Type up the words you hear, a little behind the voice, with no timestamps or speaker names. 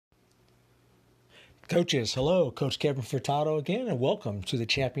Coaches, hello. Coach Kevin Furtado again, and welcome to the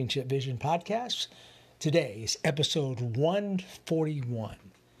Championship Vision Podcast. Today is episode 141.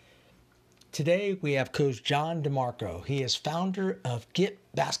 Today we have Coach John DeMarco. He is founder of Get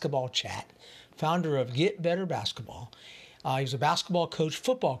Basketball Chat, founder of Get Better Basketball. He's a basketball coach,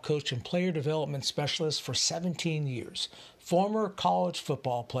 football coach, and player development specialist for 17 years. Former college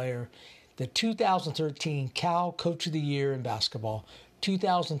football player, the 2013 Cal Coach of the Year in basketball,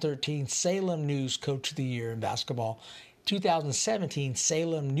 2013 Salem News Coach of the Year in basketball, 2017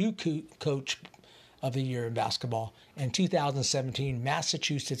 Salem New Coach of the Year in basketball, and 2017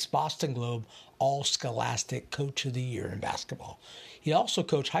 Massachusetts Boston Globe All-Scholastic Coach of the Year in basketball. He also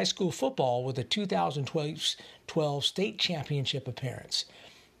coached high school football with a 2012 state championship appearance.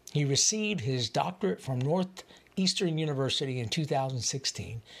 He received his doctorate from Northeastern University in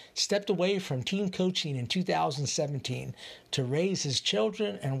 2016, stepped away from team coaching in 2017 to raise his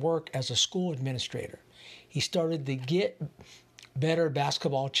children and work as a school administrator. He started the Get Better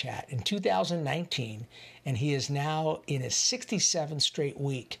Basketball Chat in 2019, and he is now in his 67th straight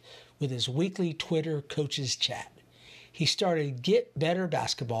week with his weekly Twitter Coaches Chat. He started Get Better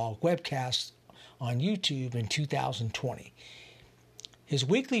Basketball webcasts on YouTube in 2020. His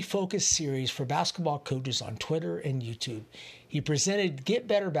weekly focus series for basketball coaches on Twitter and YouTube. He presented Get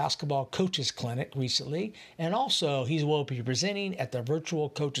Better Basketball Coaches Clinic recently, and also he will be presenting at the Virtual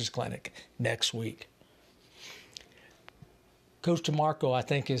Coaches Clinic next week. Coach DeMarco, I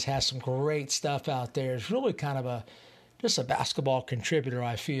think, has some great stuff out there. It's really kind of just a basketball contributor,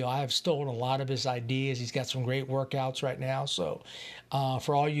 I feel. I have stolen a lot of his ideas. He's got some great workouts right now. So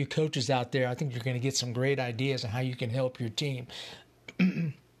for all you coaches out there, I think you're going to get some great ideas on how you can help your team.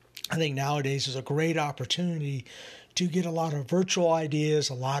 I think nowadays is a great opportunity to get a lot of virtual ideas,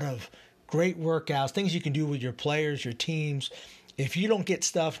 a lot of great workouts, things you can do with your players, your teams. If you don't get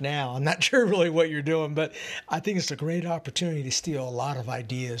stuff now, I'm not sure really what you're doing, but I think it's a great opportunity to steal a lot of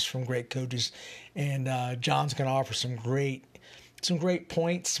ideas from great coaches. And John's going to offer some great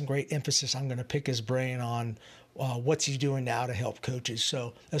points, some great emphasis. I'm going to pick his brain on what's he doing now to help coaches.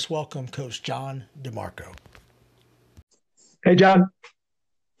 So let's welcome Coach John DeMarco. Hey, John.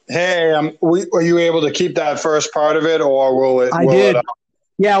 Hey, were you able to keep that first part of it, or will it? I did.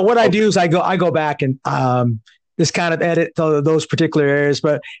 Yeah, what I do is I go back and just kind of edit those particular areas.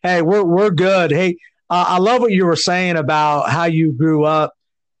 But hey, we're good. Hey, I love what you were saying about how you grew up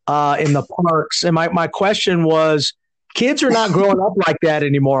in the parks. And my question was, kids are not growing up like that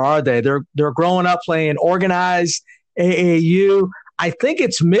anymore, are they? They're growing up playing organized AAU. I think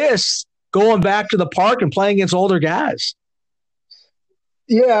it's missed going back to the park and playing against older guys.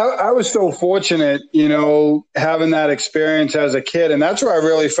 Yeah, I was so fortunate, having that experience as a kid. And that's where I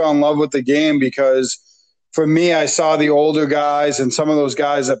really fell in love with the game, because for me, I saw the older guys and some of those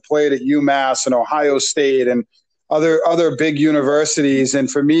guys that played at UMass and Ohio State and other big universities. And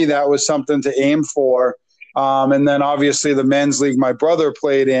for me, that was something to aim for. And then obviously the men's league my brother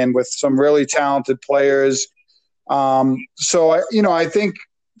played in with some really talented players. So I think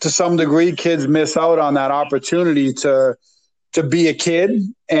to some degree kids miss out on that opportunity to be a kid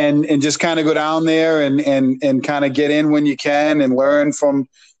and just kind of go down there and kind of get in when you can and learn from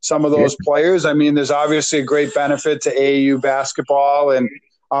some of those players. I mean, there's obviously a great benefit to AAU basketball and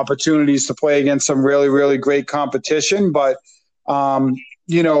opportunities to play against some really, really great competition. But, I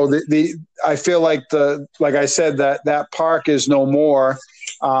feel like like I said, that park is no more.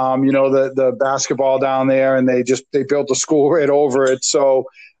 The basketball down there, and they built a school right over it. So,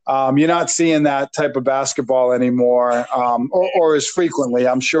 you're not seeing that type of basketball anymore, or as frequently.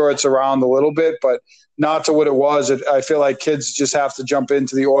 I'm sure it's around a little bit, but not to what it was. I feel like kids just have to jump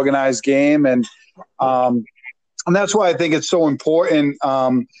into the organized game, and that's why I think it's so important.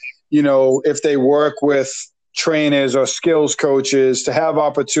 If they work with trainers or skills coaches, to have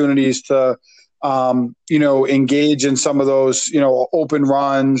opportunities to engage in some of those open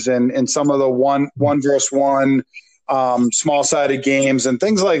runs and some of the one versus one. Small-sided games and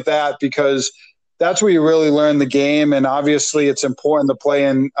things like that, because that's where you really learn the game. And obviously it's important to play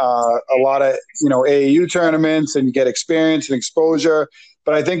in a lot of, AAU tournaments, and you get experience and exposure.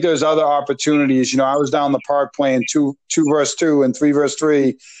 But I think there's other opportunities. I was down the park playing two versus two and 3 versus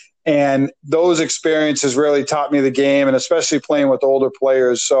 3. And those experiences really taught me the game, and especially playing with older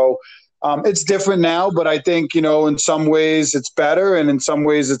players. So it's different now, but I think, in some ways it's better and in some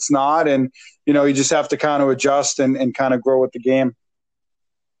ways it's not. And, you just have to kind of adjust and kind of grow with the game.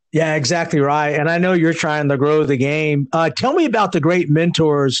 Yeah, exactly right. And I know you're trying to grow the game. Tell me about the great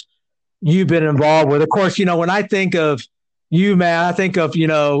mentors you've been involved with. Of course, when I think of you, man, I think of,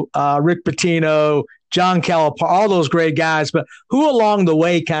 Rick Pitino, John Calipari, all those great guys. But who along the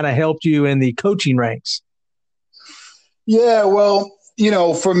way kind of helped you in the coaching ranks? Yeah, well,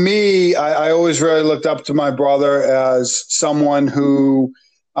 for me, I always really looked up to my brother as someone who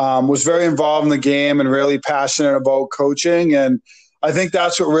was very involved in the game and really passionate about coaching. And I think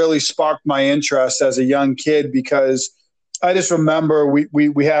that's what really sparked my interest as a young kid, because I just remember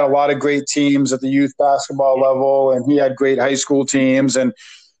we had a lot of great teams at the youth basketball level, and he had great high school teams. And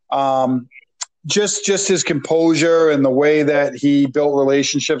just his composure and the way that he built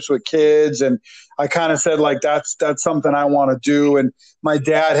relationships with kids. And I kind of said, like, that's something I want to do. And my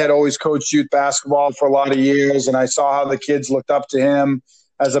dad had always coached youth basketball for a lot of years, and I saw how the kids looked up to him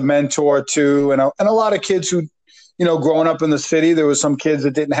as a mentor too. And a lot of kids who, growing up in the city, there was some kids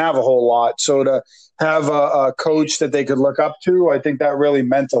that didn't have a whole lot. So to have a coach that they could look up to, I think that really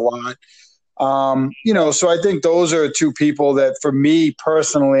meant a lot. So I think those are two people that for me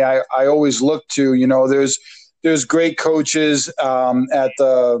personally, I always look to. There's great coaches at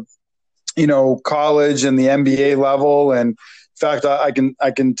the, college and the NBA level. And in fact, I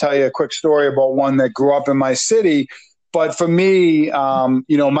can tell you a quick story about one that grew up in my city. But for me,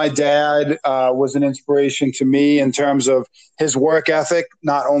 my dad was an inspiration to me in terms of his work ethic,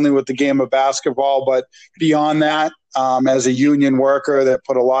 not only with the game of basketball, but beyond that, as a union worker that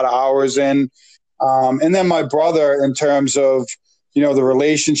put a lot of hours in. And then my brother, in terms of, the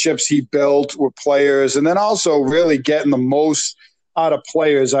relationships he built with players, and then also really getting the most out of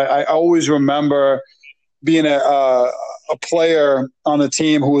players. I always remember being a player on the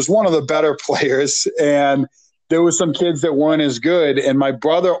team who was one of the better players, and there were some kids that weren't as good, and my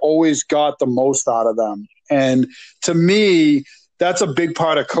brother always got the most out of them. And to me, that's a big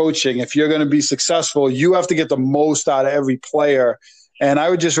part of coaching. If you're going to be successful, you have to get the most out of every player. And I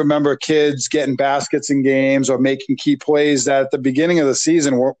would just remember kids getting baskets in games or making key plays that at the beginning of the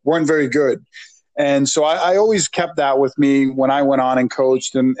season weren't very good. And so I always kept that with me when I went on and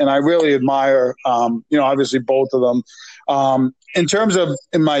coached. And I really admire, obviously both of them. In terms of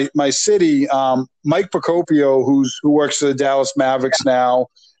in my city, Mike Procopio, who works for the Dallas Mavericks now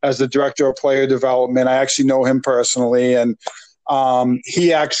as the director of player development, I actually know him personally. And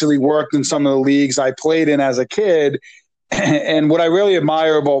he actually worked in some of the leagues I played in as a kid. And what I really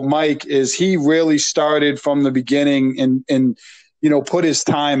admire about Mike is he really started from the beginning and put his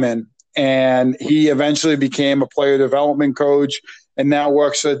time in. And he eventually became a player development coach and now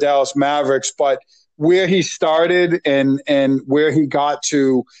works for the Dallas Mavericks. But where he started and where he got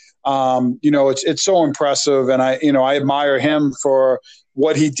to, it's so impressive. And I admire him for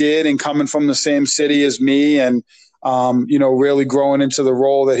what he did and coming from the same city as me and, really growing into the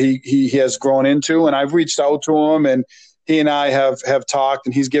role that he has grown into. And I've reached out to him, and he and I have talked,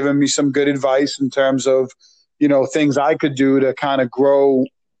 and he's given me some good advice in terms of, things I could do to kind of grow,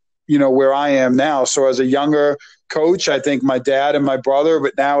 where I am now. So as a younger coach, I think my dad and my brother,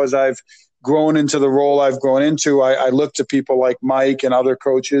 but now as I've grown into the role I've grown into, I look to people like Mike and other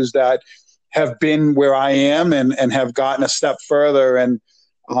coaches that have been where I am and have gotten a step further. And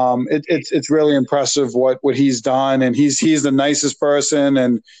it's really impressive what he's done. And he's the nicest person.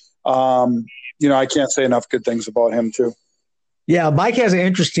 And, I can't say enough good things about him too. Yeah. Mike has an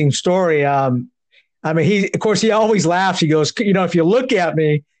interesting story. He always laughs. He goes, if you look at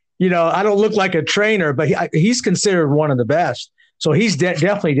me, I don't look like a trainer, but he's considered one of the best. So he's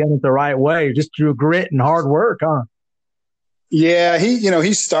definitely done it the right way, just through grit and hard work, huh? Yeah,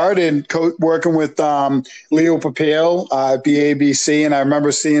 he started working with Leo Papale at BABC, and I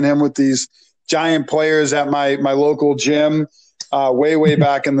remember seeing him with these giant players at my local gym way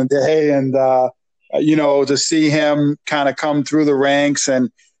back in the day, and to see him kind of come through the ranks.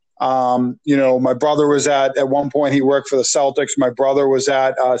 And my brother was at one point, he worked for the Celtics. My brother was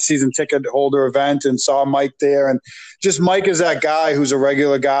at a season ticket holder event and saw Mike there. And just Mike is that guy who's a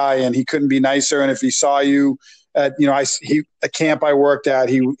regular guy, and he couldn't be nicer. And if he saw you at, a camp I worked at,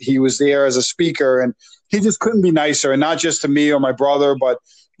 he was there as a speaker, and he just couldn't be nicer. And not just to me or my brother, but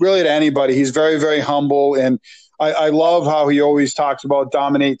really to anybody. He's very, very humble. And I love how he always talks about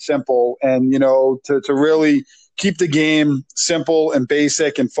dominate simple and, to really keep the game simple and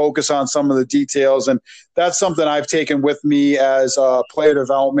basic and focus on some of the details. And that's something I've taken with me as a player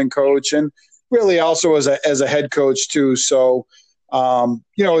development coach and really also as a head coach too. So,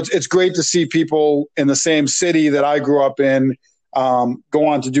 it's great to see people in the same city that I grew up in go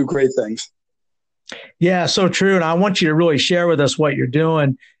on to do great things. Yeah, so true. And I want you to really share with us what you're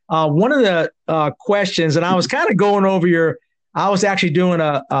doing. One of the questions, and I was kind of going over I was actually doing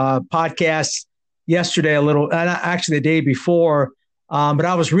a podcast yesterday and actually the day before, but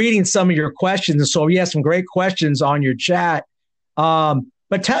I was reading some of your questions. And so you had some great questions on your chat.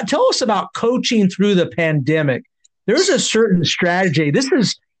 But tell us about coaching through the pandemic. There's a certain strategy.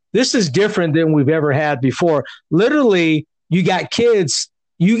 This is different than we've ever had before. Literally, you got kids,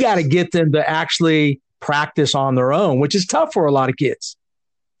 you got to get them to actually practice on their own, which is tough for a lot of kids.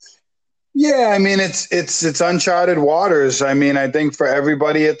 Yeah, I mean, it's uncharted waters. I mean, I think for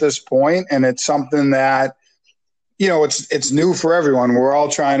everybody at this point, and it's something that, you know, it's new for everyone. We're all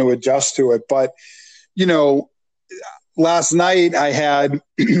trying to adjust to it. But, you know, last night I had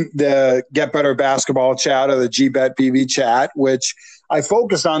the Get Better Basketball chat, or the GBet BB chat, which I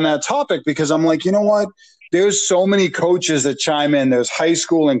focused on that topic because I'm like, you know what? There's so many coaches that chime in. There's high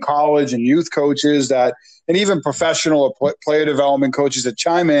school and college and youth coaches and even professional or player development coaches that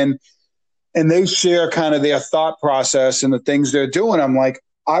chime in, and they share kind of their thought process and the things they're doing. I'm like,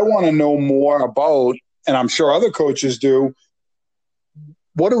 I want to know more about, and I'm sure other coaches do,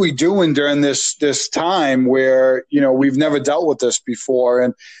 what are we doing during this time where, you know, we've never dealt with this before?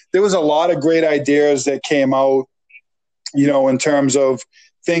 And there was a lot of great ideas that came out, you know, in terms of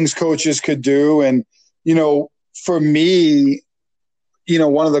things coaches could do. And, you know, for me, you know,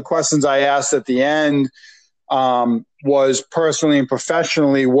 one of the questions I asked at the end was, personally and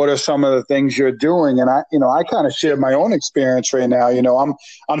professionally, what are some of the things you're doing? And I kind of shared my own experience right now. You know,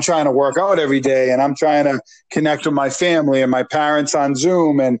 I'm trying to work out every day, and I'm trying to connect with my family and my parents on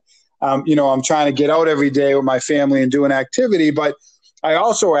Zoom. And, you know, I'm trying to get out every day with my family and do an activity. But I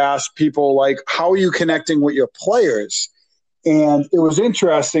also asked people, like, how are you connecting with your players? And it was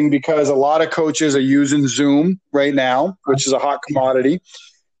interesting because a lot of coaches are using Zoom right now, which is a hot commodity.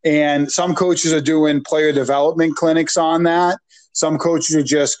 And some coaches are doing player development clinics on that. Some coaches are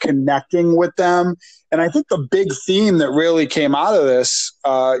just connecting with them. And I think the big theme that really came out of this,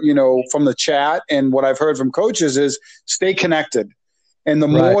 you know, from the chat and what I've heard from coaches is stay connected. And the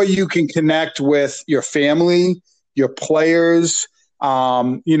more you can connect with your family, your players,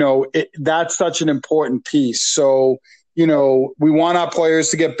 you know, that's such an important piece. So, you know, we want our players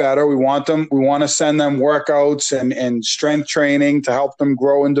to get better. We want to send them workouts and strength training to help them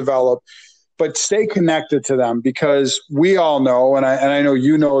grow and develop, but stay connected to them, because we all know, and I know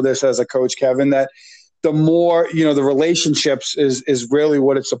you know this as a coach, Kevin, that the more, you know, the relationships is really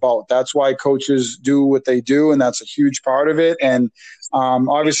what it's about. That's why coaches do what they do, and that's a huge part of it. And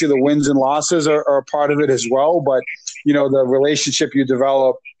obviously the wins and losses are a part of it as well, but, you know, the relationship you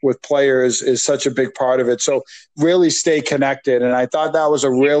develop with players is such a big part of it. So really stay connected. And I thought that was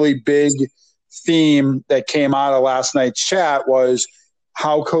a really big theme that came out of last night's chat, was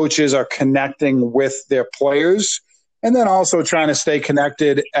how coaches are connecting with their players, and then also trying to stay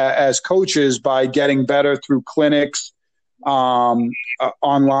connected as coaches by getting better through clinics, online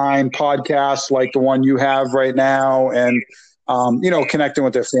podcasts like the one you have right now, and, you know, connecting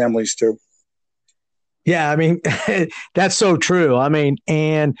with their families too. Yeah, I mean, that's so true. I mean,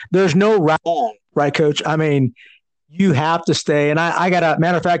 and there's no wrong, right, Coach? I mean, you have to stay. And I got a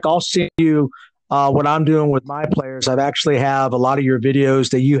matter of fact, I'll see you what I'm doing with my players. I've actually have a lot of your videos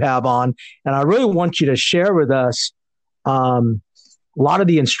that you have on, and I really want you to share with us a lot of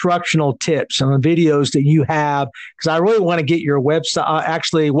the instructional tips and the videos that you have, because I really want to get your website,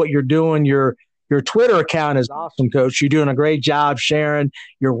 actually what you're doing, your Twitter account is awesome, Coach. You're doing a great job sharing.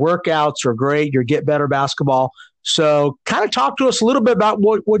 Your workouts are great. Your Get Better Basketball. So kind of talk to us a little bit about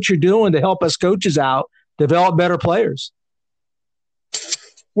what you're doing to help us coaches out, develop better players.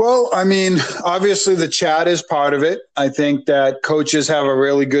 Well, I mean, obviously the chat is part of it. I think that coaches have a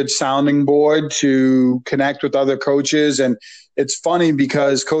really good sounding board to connect with other coaches. And it's funny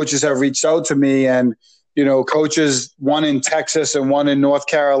because coaches have reached out to me, and, you know, coaches, one in Texas and one in North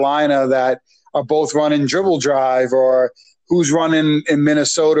Carolina, that are both running dribble drive, or who's running in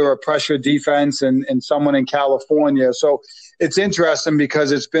Minnesota or pressure defense, and someone in California. So it's interesting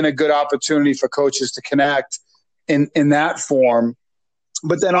because it's been a good opportunity for coaches to connect in that form.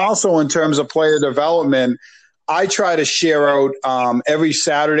 But then also in terms of player development, I try to share out every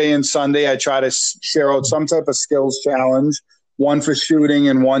Saturday and Sunday. I try to share out some type of skills challenge, one for shooting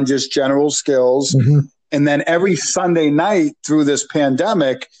and one just general skills. Mm-hmm. And then every Sunday night through this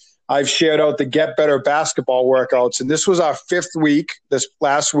pandemic, I've shared out the Get Better Basketball workouts. And this was our 5th week, this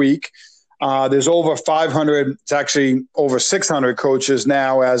last week. There's over 500, it's actually over 600 coaches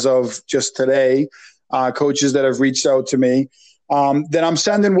now as of just today, coaches that have reached out to me. That I'm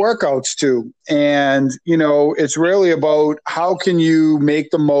sending workouts to. And, you know, it's really about how can you make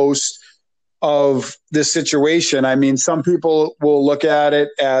the most of this situation. I mean, some people will look at it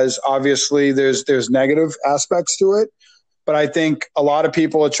as obviously there's negative aspects to it, but I think a lot of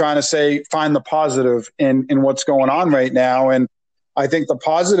people are trying to say, find the positive in what's going on right now. And I think the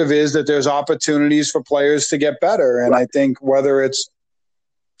positive is that there's opportunities for players to get better. And I think whether it's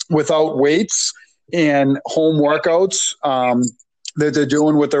without weights and home workouts that they're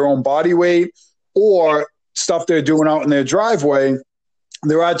doing with their own body weight or stuff they're doing out in their driveway,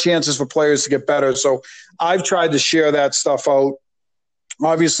 there are chances for players to get better. So I've tried to share that stuff out,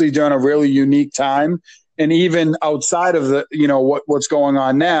 obviously during a really unique time. And even outside of the, what's going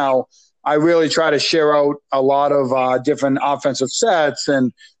on now, I really try to share out a lot of different offensive sets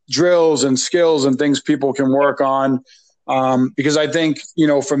and drills and skills and things people can work on. Because I think,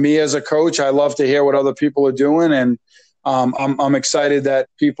 for me as a coach, I love to hear what other people are doing. And I'm excited that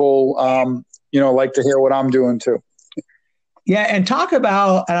people, like to hear what I'm doing too. Yeah. And talk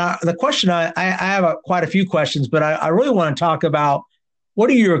about the question. I have quite a few questions, but I really want to talk about what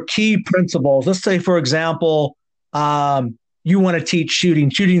are your key principles? Let's say, for example, you want to teach shooting.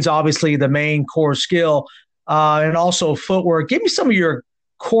 Shooting's obviously the main core skill, and also footwork. Give me some of your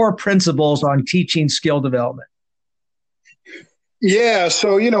core principles on teaching skill development. Yeah.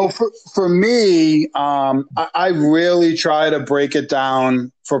 So, for me, I really try to break it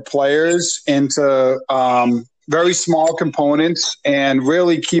down for players into very small components and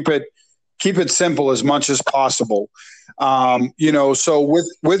really keep it simple as much as possible. So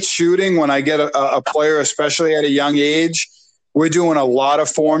with shooting, when I get a player, especially at a young age, we're doing a lot of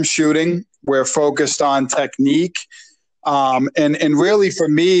form shooting. We're focused on technique. And really for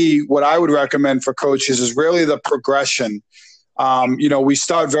me, what I would recommend for coaches is really the progression. We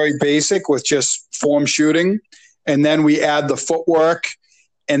start very basic with just form shooting, and then we add the footwork.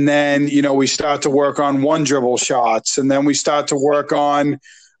 And then, we start to work on one dribble shots, and then we start to work on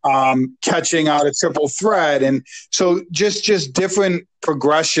catching out a triple threat. And so just different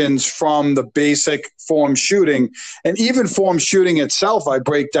progressions from the basic form shooting. And even form shooting itself, I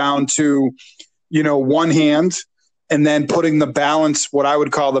break down to, one hand and then putting the balance, what I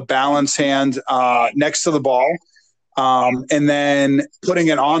would call the balance hand next to the ball, and then putting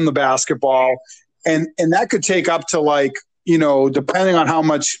it on the basketball. And that could take up to depending on how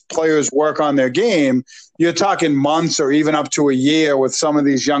much players work on their game, you're talking months or even up to a year with some of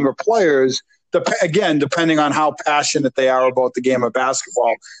these younger players. Again, depending on how passionate they are about the game of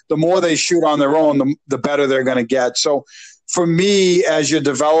basketball, the more they shoot on their own, the better they're going to get. So for me, as you're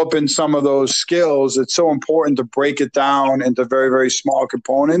developing some of those skills, it's so important to break it down into very, very small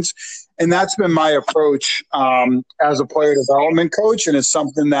components. And that's been my approach as a player development coach. And it's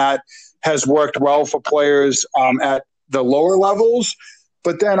something that has worked well for players at the lower levels,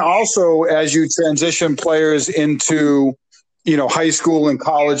 but then also as you transition players into, high school and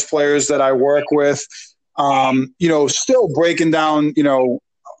college players that I work with, still breaking down,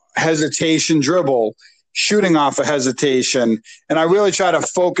 hesitation dribble, shooting off a hesitation. And I really try to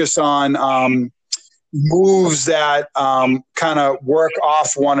focus on moves that kind of work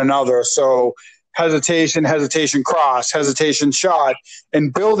off one another. So hesitation cross, hesitation shot,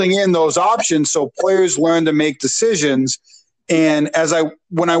 and building in those options so players learn to make decisions. And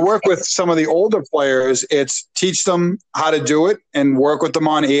when I work with some of the older players, it's teach them how to do it and work with them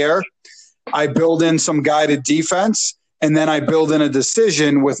on air. I build in some guided defense, and then I build in a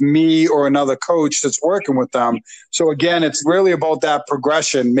decision with me or another coach that's working with them. So again, it's really about that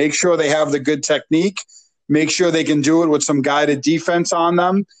progression. Make sure they have the good technique, make sure they can do it with some guided defense on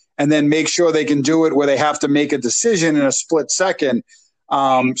them, and then make sure they can do it where they have to make a decision in a split second.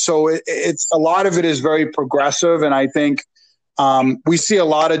 So it's a lot of it is very progressive. And I think we see a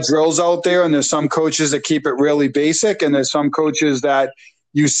lot of drills out there, and there's some coaches that keep it really basic, and there's some coaches that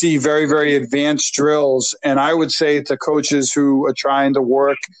you see very, very advanced drills. And I would say to coaches who are trying to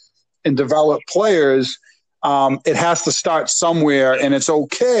work and develop players, it has to start somewhere, and it's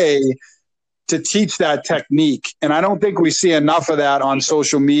okay to teach that technique. And I don't think we see enough of that on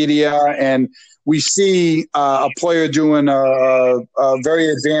social media. And we see a player doing a very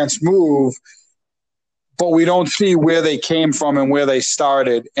advanced move, but we don't see where they came from and where they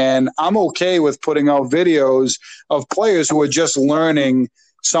started. And I'm okay with putting out videos of players who are just learning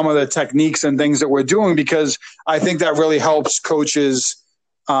some of the techniques and things that we're doing, because I think that really helps coaches,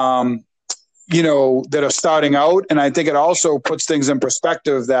 that are starting out. And I think it also puts things in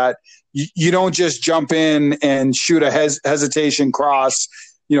perspective that you don't just jump in and shoot a hesitation cross,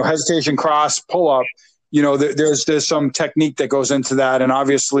 pull up. There's some technique that goes into that, and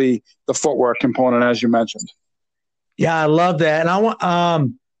obviously the footwork component, as you mentioned. Yeah, I love that. And I want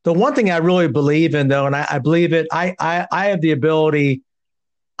the one thing I really believe in, though, and I believe it. I have the ability.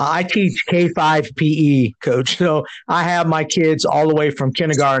 I teach K-5 PE, coach. So I have my kids all the way from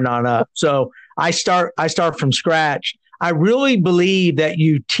kindergarten on up. So I start from scratch. I really believe that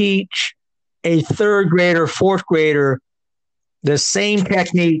you teach a third grader, fourth grader, the same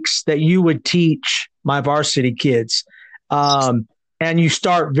techniques that you would teach my varsity kids. And and you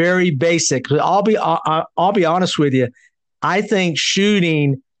start very basic. I'll be honest with you. I think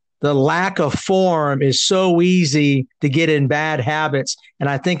shooting, the lack of form is so easy to get in bad habits. And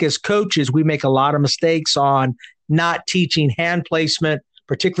I think as coaches, we make a lot of mistakes on not teaching hand placement,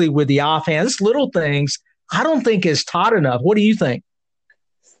 particularly with the offhand. Little things I don't think is taught enough. What do you think?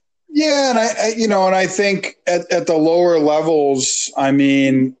 Yeah, and I think at the lower levels, I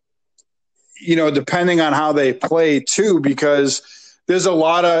mean, depending on how they play too, because there's a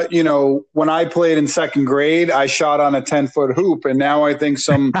lot of, when I played in second grade, I shot on a 10-foot hoop, and now I think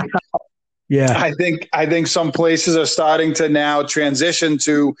I think some places are starting to now transition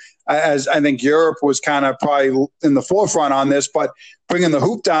to, as I think Europe was kind of probably in the forefront on this, but bringing the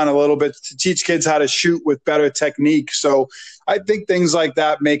hoop down a little bit to teach kids how to shoot with better technique. So I think things like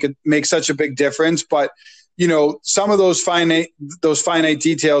that make such a big difference. But some of those finite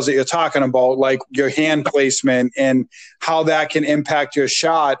details that you're talking about, like your hand placement and how that can impact your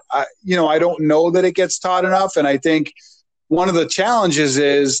shot, I don't know that it gets taught enough. And I think one of the challenges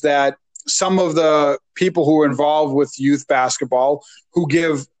is that some of the people who are involved with youth basketball, who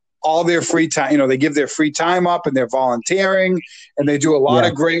give all their free time, they give their free time up and they're volunteering and they do a lot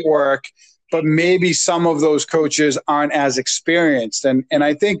of great work, but maybe some of those coaches aren't as experienced. And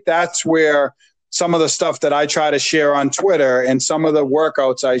I think that's where some of the stuff that I try to share on Twitter and some of the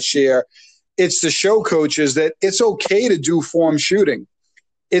workouts I share, it's to show coaches that it's okay to do form shooting.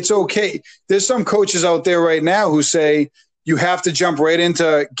 It's okay. There's some coaches out there right now who say you have to jump right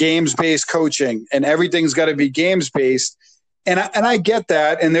into games-based coaching and everything's got to be games-based. And I get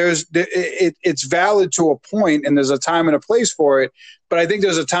that. And it's valid to a point, and there's a time and a place for it. But I think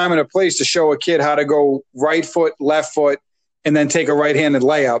there's a time and a place to show a kid how to go right foot, left foot, and then take a right-handed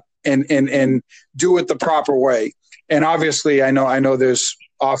layup and do it the proper way. And obviously I know there's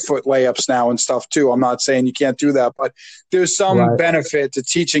off-foot layups now and stuff too. I'm not saying you can't do that, but there's some benefit to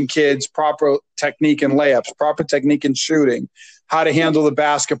teaching kids proper technique in layups, proper technique in shooting, how to handle the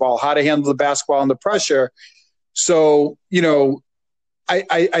basketball under pressure. So,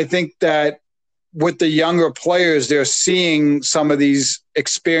 I think that with the younger players, they're seeing some of these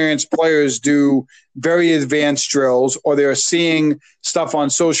experienced players do very advanced drills, or they're seeing stuff on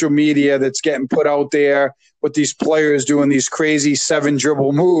social media that's getting put out there with these players doing these crazy 7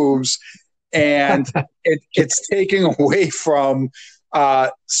 dribble moves. And it's taking away from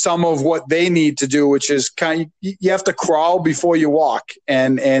some of what they need to do, which is you have to crawl before you walk.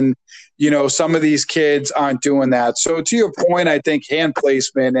 And some of these kids aren't doing that. So to your point, I think hand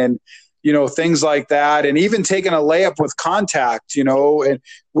placement and, things like that, and even taking a layup with contact, and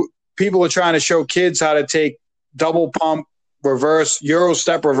people are trying to show kids how to take double pump, reverse, Euro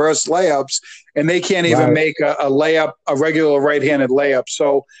step reverse layups, and they can't even make a layup, a regular right-handed layup.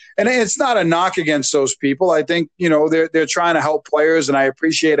 So, and it's not a knock against those people. I think, they're trying to help players, and I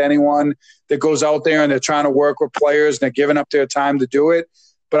appreciate anyone that goes out there and they're trying to work with players and they're giving up their time to do it.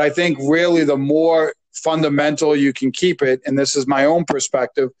 But I think really the more fundamental you can keep it, and this is my own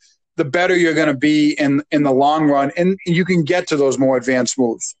perspective, the better you're going to be in the long run, and you can get to those more advanced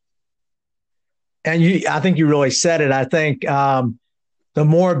moves. And I think you really said it. I think the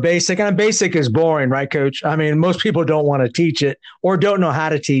more basic, and basic is boring, right, Coach? I mean, most people don't want to teach it or don't know how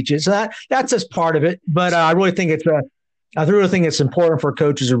to teach it. So that's just part of it. But I really think it's important for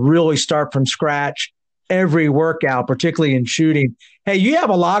coaches to really start from scratch every workout, particularly in shooting. Hey, you have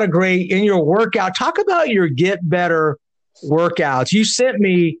a lot of great in your workout. Talk about your Get Better workouts. You sent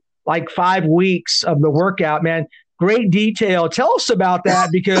me like 5 weeks of the workout, man. Great detail. Tell us about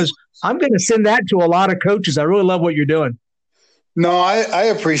that, because I'm going to send that to a lot of coaches. I really love what you're doing. No, I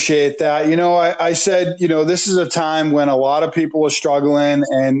appreciate that. I said, this is a time when a lot of people are struggling,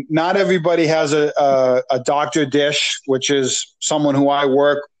 and not everybody has a Dr. Dish, which is someone who I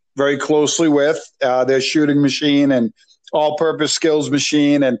work very closely with, their shooting machine and all-purpose skills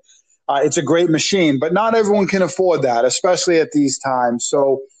machine. And it's a great machine, but not everyone can afford that, especially at these times.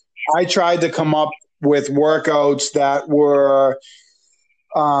 So I tried to come up with workouts that were,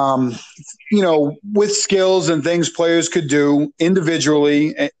 with skills and things players could do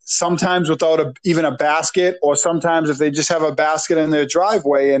individually, sometimes without even a basket, or sometimes if they just have a basket in their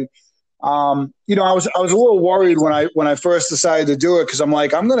driveway. And, I was a little worried when I first decided to do it, because I'm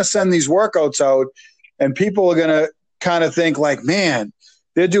like, I'm going to send these workouts out and people are going to kind of think like, man,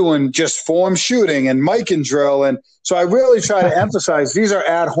 they're doing just form shooting and mic and drill. And so I really try to emphasize these are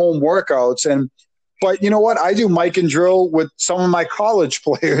at-home workouts. But you know what? I do mic and drill with some of my college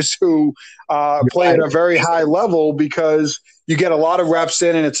players who play at a very high level, because you get a lot of reps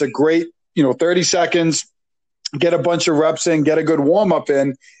in, and it's a great, 30 seconds, get a bunch of reps in, get a good warm-up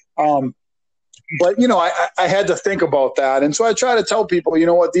in. But, I had to think about that. And so I try to tell people, you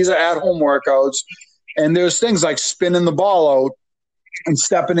know what, these are at-home workouts. And there's things like spinning the ball out and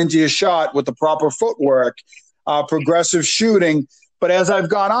stepping into your shot with the proper footwork, progressive shooting. But as I've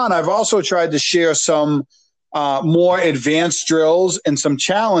gone on, I've also tried to share some more advanced drills and some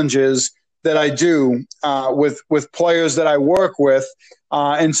challenges that I do with players that I work with.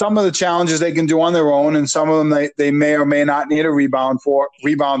 And some of the challenges they can do on their own, and some of them they may or may not need a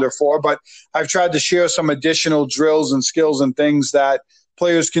rebounder for. But I've tried to share some additional drills and skills and things that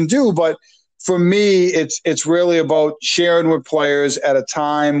players can do. But for me, it's really about sharing with players at a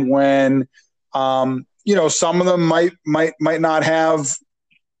time when some of them might not have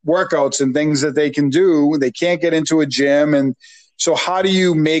workouts and things that they can do. They can't get into a gym, and so how do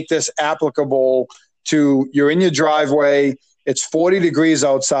you make this applicable to you're in your driveway? It's 40 degrees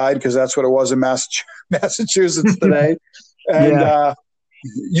outside because that's what it was in Massachusetts today. And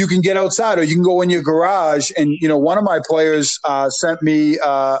you can get outside or you can go in your garage. And, one of my players sent me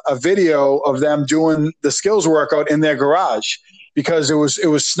a video of them doing the skills workout in their garage because it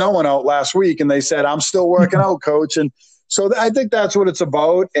was snowing out last week. And they said, I'm still working out, coach. And so I think that's what it's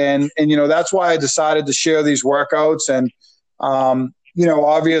about. And that's why I decided to share these workouts. And,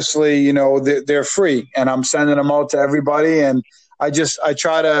 obviously, they're free and I'm sending them out to everybody. And I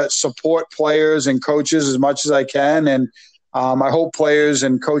try to support players and coaches as much as I can. And I hope players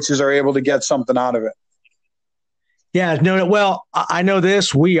and coaches are able to get something out of it. Yeah, no, well, I know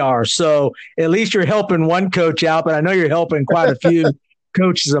this, we are. So at least you're helping one coach out, but I know you're helping quite a few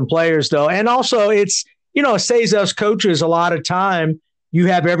coaches and players though. And also it saves us coaches a lot of time. You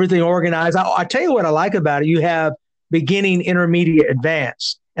have everything organized. I tell you what I like about it. You have beginning, intermediate,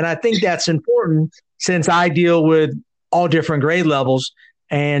 advanced. And I think that's important since I deal with all different grade levels.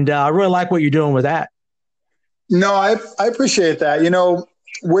 And I really like what you're doing with that. No, I appreciate that.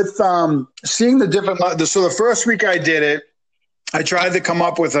 With seeing the different – so the first week I did it, I tried to come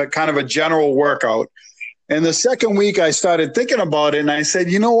up with a kind of a general workout. And the second week I started thinking about it, and I said,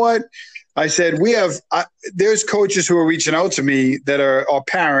 you know what? I said, there's coaches who are reaching out to me that are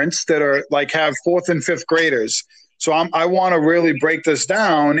parents that are like have fourth and fifth graders. So I want to really break this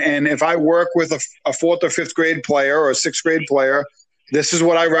down. And if I work with a fourth or fifth grade player or a sixth grade player, this is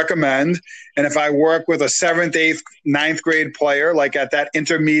what I recommend. And if I work with a seventh, eighth, ninth grade player, like at that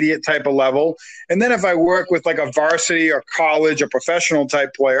intermediate type of level, and then if I work with like a varsity or college or professional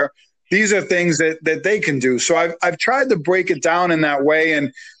type player, these are things that they can do. So I've tried to break it down in that way.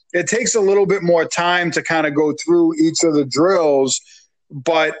 And it takes a little bit more time to kind of go through each of the drills.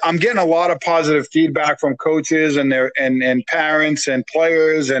 But I'm getting a lot of positive feedback from coaches and and parents and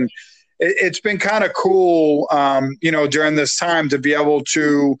players, and it's been kind of cool, during this time to be able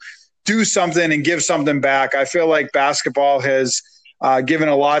to do something and give something back. I feel like basketball has given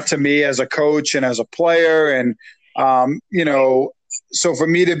a lot to me as a coach and as a player, and so for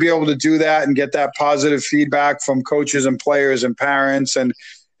me to be able to do that and get that positive feedback from coaches and players and parents, and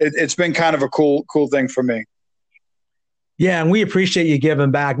it's been kind of a cool thing for me. Yeah, and we appreciate you giving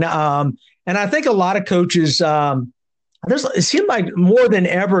back. Now, and I think a lot of coaches, it seems like more than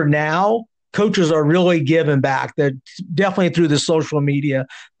ever now, coaches are really giving back. That definitely through the social media,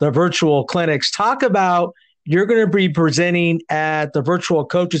 the virtual clinics. Talk about you're going to be presenting at the virtual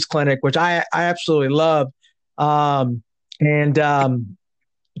coaches clinic, which I absolutely love. And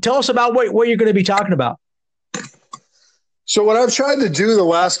tell us about what you're going to be talking about. So what I've tried to do the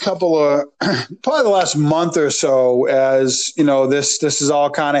last probably the last month or so, as this has all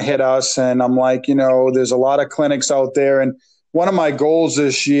kind of hit us, and I'm like, there's a lot of clinics out there, and one of my goals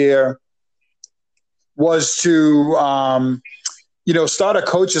this year was to, start a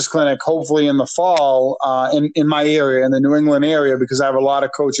coaches clinic, hopefully in the fall, in my area, in the New England area, because I have a lot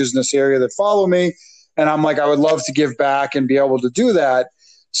of coaches in this area that follow me, and I'm like, I would love to give back and be able to do that.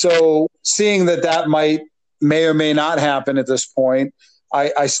 So seeing that may or may not happen at this point,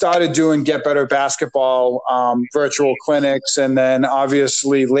 I started doing Get Better Basketball virtual clinics. And then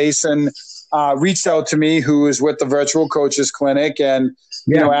obviously Layson reached out to me, who is with the virtual coaches clinic, and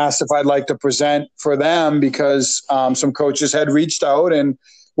asked if I'd like to present for them because some coaches had reached out and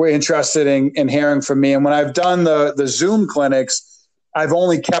were interested in hearing from me. And when I've done the Zoom clinics, I've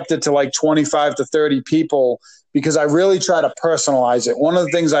only kept it to like 25 to 30 people because I really try to personalize it. One of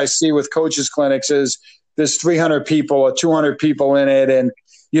the things I see with coaches clinics is there's 300 people or 200 people in it. And,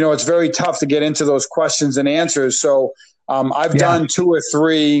 it's very tough to get into those questions and answers. So I've done 2 or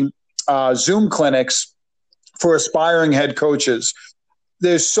 3 Zoom clinics for aspiring head coaches.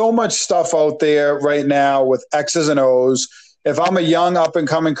 There's so much stuff out there right now with X's and O's. If I'm a young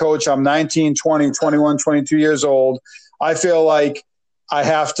up-and-coming coach, I'm 19, 20, 21, 22 years old, I feel like I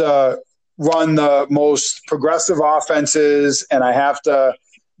have to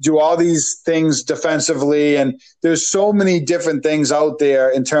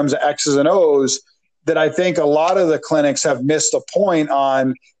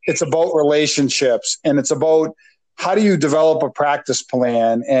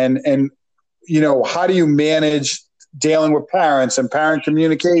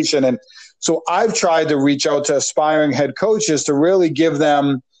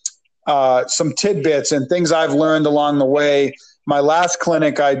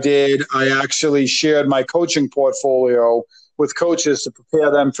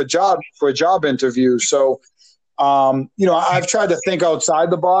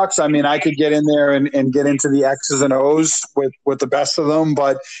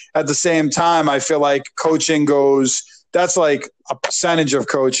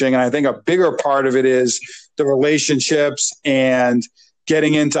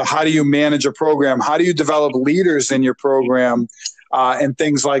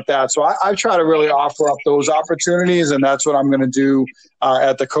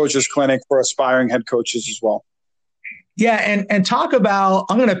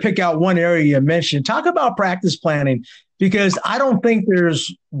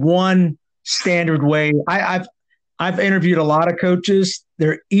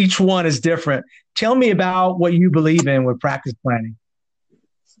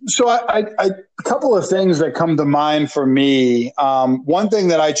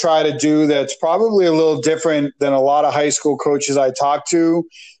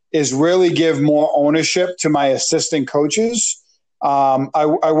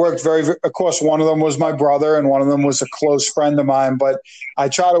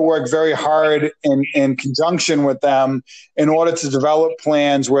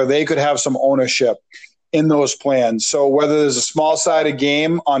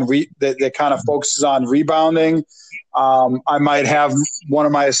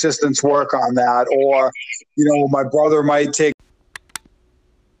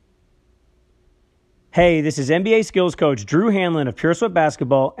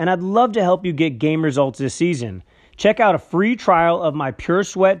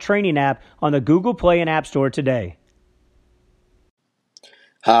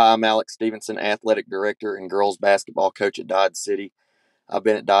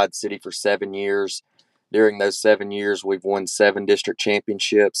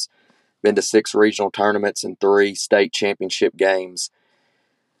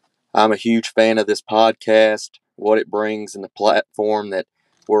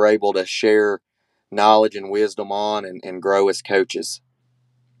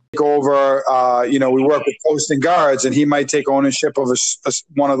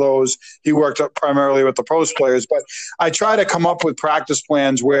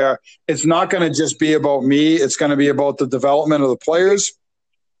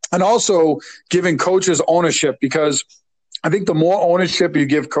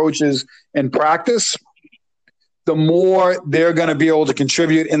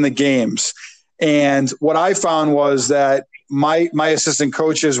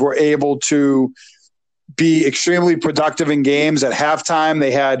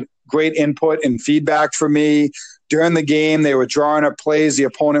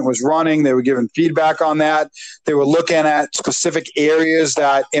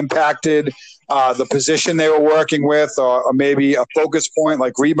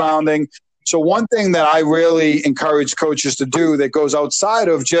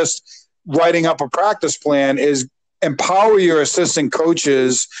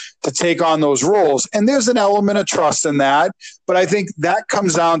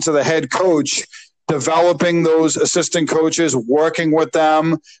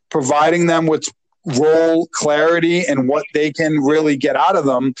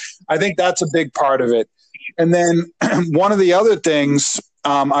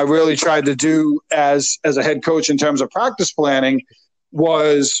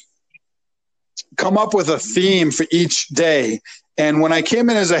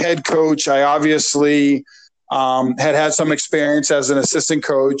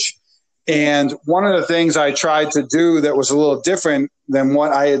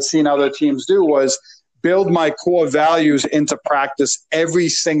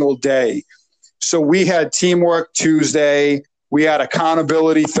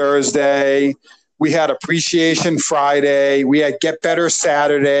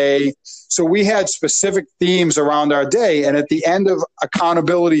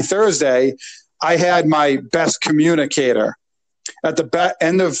at the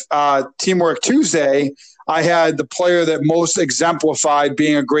end of Teamwork Tuesday, I had the player that most exemplified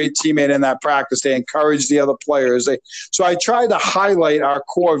being a great teammate in that practice. They encouraged the other players. So I tried to highlight our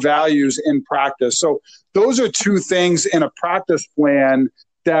core values in practice. So those are two things in a practice plan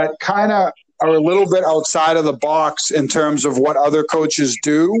that kind of are a little bit outside of the box in terms of what other coaches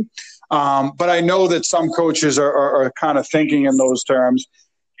do. But I know that some coaches are kind of thinking in those terms.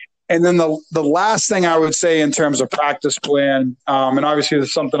 And then the last thing I would say in terms of practice plan, and obviously this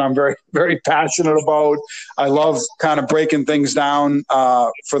is something I'm very, very passionate about. I love kind of breaking things down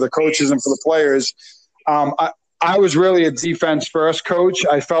for the coaches and for the players. I was really a defense first coach.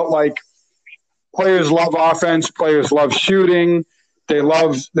 I felt like players love offense, players love shooting. They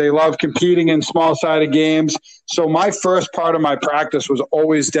love competing in small-sided games. So my first part of my practice was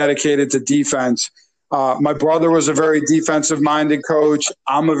always dedicated to defense. My brother was a very defensive-minded coach.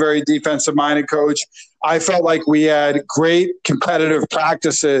 I'm a very defensive-minded coach. I felt like we had great competitive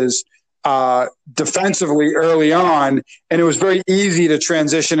practices defensively early on, and it was very easy to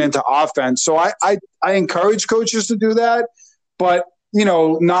transition into offense. So I encourage coaches to do that, but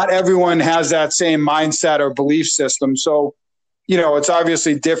not everyone has that same mindset or belief system. So it's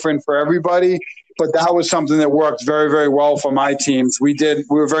obviously different for everybody, but that was something that worked very, very well for my teams. We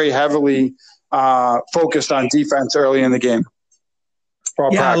were very heavily focused on defense early in the game.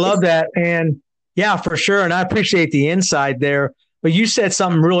 Yeah, I love that. And yeah, for sure. And I appreciate the insight there. But you said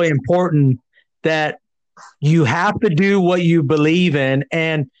something really important, that you have to do what you believe in,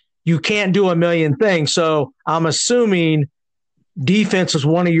 and you can't do a million things. So I'm assuming defense is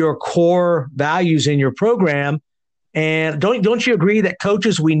one of your core values in your program. And don't you agree that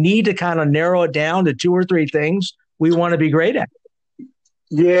coaches, we need to kind of narrow it down to 2 or 3 things we want to be great at?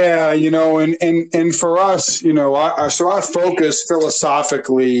 Yeah, and for us, our focus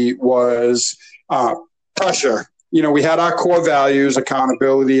philosophically was pressure. We had our core values: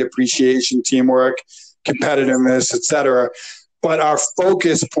 accountability, appreciation, teamwork, competitiveness, etc. But our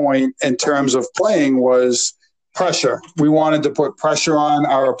focus point in terms of playing was pressure. We wanted to put pressure on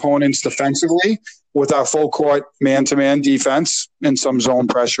our opponents defensively with our full court man-to-man defense and some zone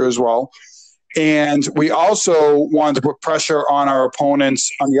pressure as well. And we also wanted to put pressure on our opponents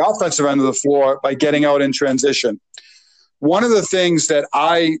on the offensive end of the floor by getting out in transition. One of the things that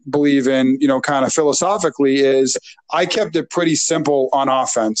I believe in, kind of philosophically, is I kept it pretty simple on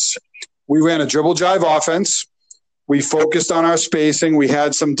offense. We ran a dribble drive offense. We focused on our spacing. We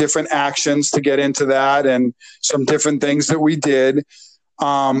had some different actions to get into that and some different things that we did.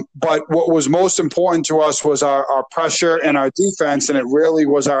 But what was most important to us was our pressure and our defense, and it really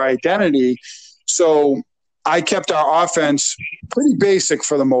was our identity. So I kept our offense pretty basic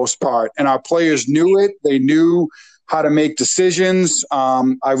for the most part, and our players knew it. They knew how to make decisions.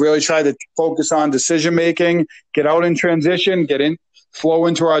 I really tried to focus on decision-making, get out in transition, flow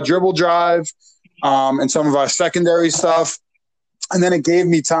into our dribble drive, and some of our secondary stuff. And then it gave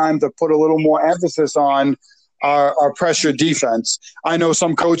me time to put a little more emphasis on our pressure defense. I know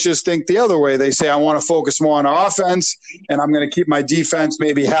some coaches think the other way. They say, I want to focus more on our offense, and I'm going to keep my defense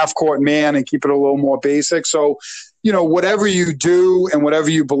maybe half-court man and keep it a little more basic. So, whatever you do and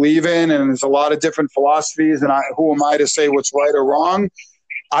whatever you believe in, and there's a lot of different philosophies, and who am I to say what's right or wrong?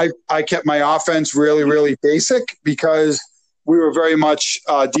 I kept my offense really, really basic because we were very much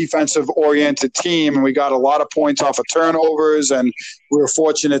a defensive-oriented team, and we got a lot of points off of turnovers, and we were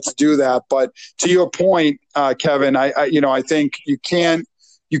fortunate to do that. But to your point, Kevin, I think you can't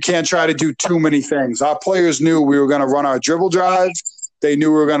try to do too many things. Our players knew we were going to run our dribble drive. They knew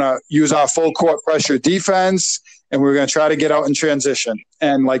we were going to use our full-court pressure defense, and we were going to try to get out in transition.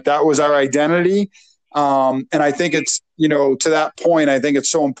 And, that was our identity. And I think it's, to that point, I think it's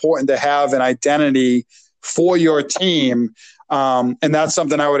so important to have an identity for your team. And that's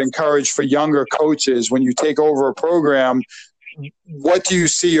something I would encourage for younger coaches. When you take over a program, what do you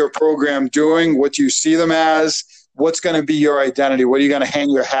see your program doing? What do you see them as? What's going to be your identity? What are you going to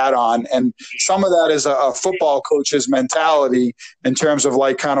hang your hat on? And some of that is a football coach's mentality in terms of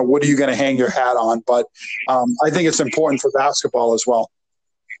kind of what are you going to hang your hat on? But I think it's important for basketball as well.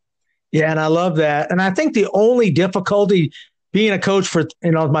 Yeah, and I love that. And I think the only difficulty being a coach for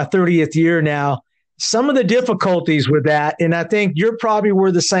my 30th year now, some of the difficulties with that, and I think you're probably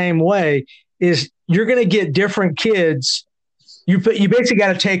were the same way, is you're going to get different kids. You basically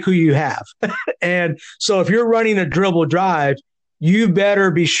got to take who you have. And so if you're running a dribble drive, you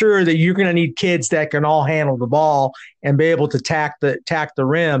better be sure that you're going to need kids that can all handle the ball and be able to tack the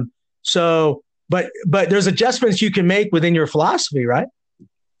rim. So, but there's adjustments you can make within your philosophy, right?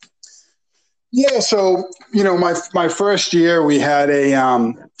 Yeah, so my first year we had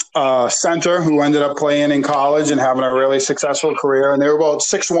a center who ended up playing in college and having a really successful career, and they were about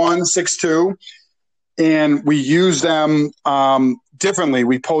 6'1", 6'2", and we used them differently.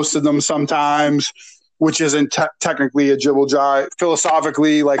 We posted them sometimes, which isn't technically a dribble drive,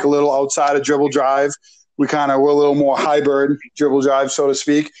 philosophically like a little outside of dribble drive. We're a little more hybrid dribble drive, so to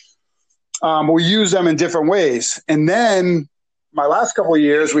speak. But we use them in different ways, and then my last couple of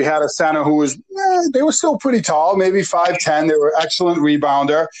years, we had a center who was, they were still pretty tall, maybe 5'10". They were excellent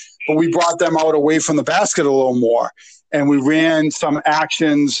rebounder, but we brought them out away from the basket a little more. And we ran some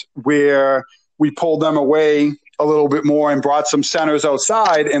actions where we pulled them away a little bit more and brought some centers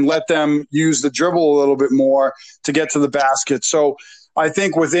outside and let them use the dribble a little bit more to get to the basket. So I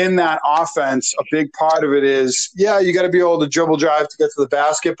think within that offense, a big part of it is, you got to be able to dribble drive to get to the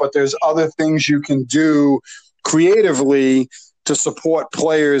basket, but there's other things you can do creatively to support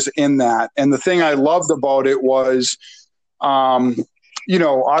players in that. And the thing I loved about it was,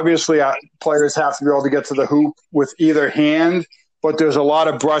 obviously players have to be able to get to the hoop with either hand, but there's a lot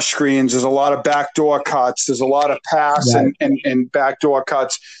of brush screens. There's a lot of backdoor cuts. There's a lot of pass and backdoor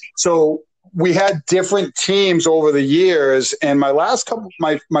cuts. So we had different teams over the years. And my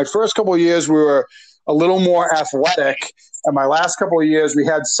first couple of years, we were a little more athletic. And my last couple of years, we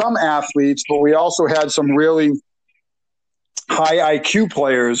had some athletes, but we also had some really high IQ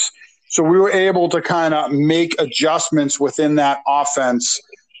players. So we were able to kind of make adjustments within that offense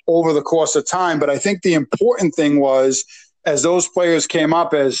over the course of time. But I think the important thing was, as those players came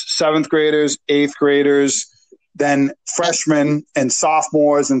up as 7th graders, 8th graders, then freshmen and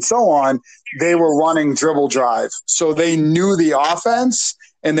sophomores and so on, they were running dribble drive. So they knew the offense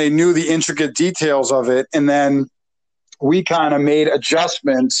and they knew the intricate details of it. And then we kind of made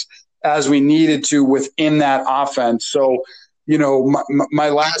adjustments as we needed to within that offense. So my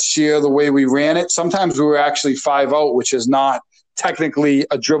last year, the way we ran it, sometimes we were actually 5-out, which is not technically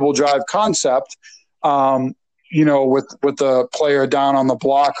a dribble drive concept, with the player down on the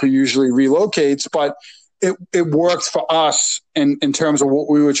block who usually relocates. But it worked for us in terms of what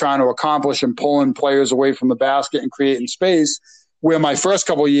we were trying to accomplish and pulling players away from the basket and creating space, where my first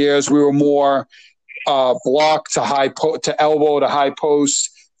couple of years, we were more block to elbow to high post,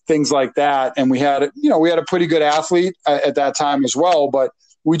 things like that. And we had a pretty good athlete at that time as well, but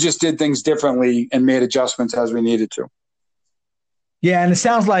we just did things differently and made adjustments as we needed to. Yeah. And it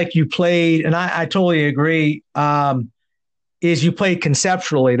sounds like you played, and I totally agree, is you played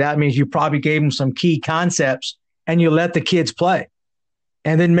conceptually. That means you probably gave them some key concepts and you let the kids play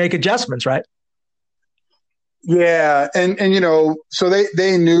and then make adjustments, right? Yeah. And so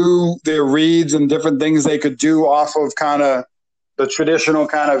they knew their reads and different things they could do off of kind of the traditional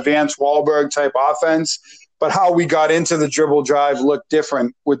kind of Vance Wahlberg type offense, but how we got into the dribble drive looked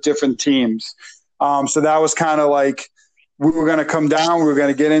different with different teams. So that was kind of like, we were going to come down, we were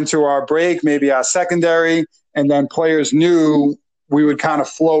going to get into our break, maybe our secondary, and then players knew we would kind of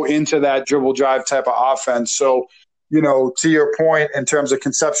flow into that dribble drive type of offense. So, to your point in terms of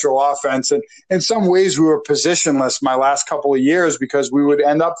conceptual offense, and in some ways we were positionless my last couple of years because we would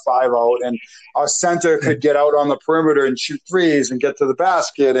end up 5-out and our center could get out on the perimeter and shoot threes and get to the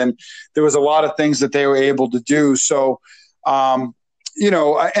basket. And there was a lot of things that they were able to do. So, and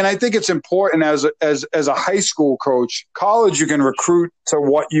I think it's important as a high school coach. College, you can recruit to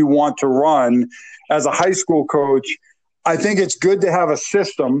what you want to run. As a high school coach, I think it's good to have a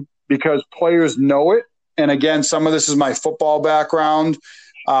system because players know it. And again, some of this is my football background.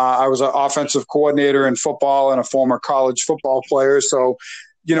 I was an offensive coordinator in football and a former college football player. So,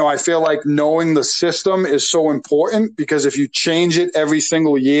 I feel like knowing the system is so important because if you change it every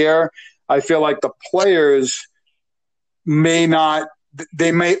single year, I feel like the players may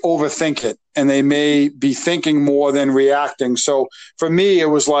overthink it and they may be thinking more than reacting. So for me, it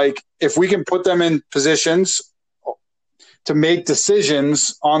was like, if we can put them in positions to make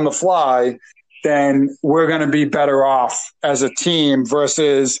decisions on the fly, then we're going to be better off as a team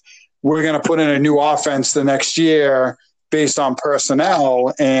versus we're going to put in a new offense the next year based on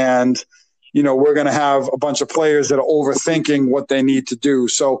personnel. And, we're going to have a bunch of players that are overthinking what they need to do.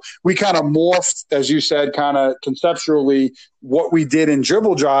 So we kind of morphed, as you said, kind of conceptually what we did in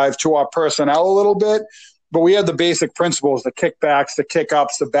dribble drive to our personnel a little bit. But we had the basic principles, the kickbacks, the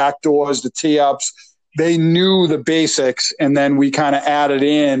kick-ups, the backdoors, the tee-ups. They knew the basics, and then we kind of added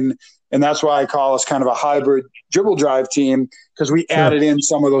in. And that's why I call us kind of a hybrid dribble drive team, because we added in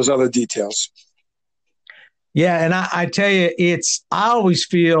some of those other details. Yeah, and I tell you,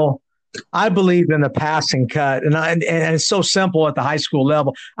 I believe in the passing cut, and it's so simple at the high school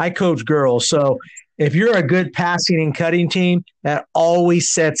level. I coach girls, so if you're a good passing and cutting team, that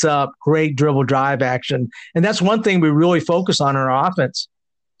always sets up great dribble drive action. And that's one thing we really focus on in our offense.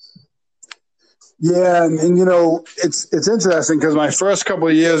 Yeah, and you know, it's interesting because my first couple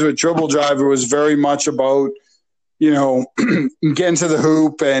of years with dribble drive, it was very much about, you know, getting to the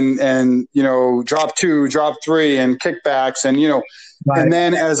hoop and you know, drop 2, drop 3, and kickbacks, and you know, right. And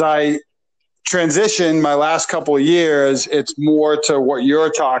then as I transitioned my last couple of years, it's more to what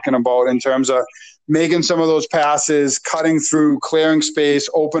you're talking about in terms of making some of those passes, cutting through, clearing space,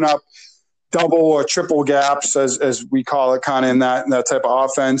 open up double or triple gaps, as we call it, kind of in that type of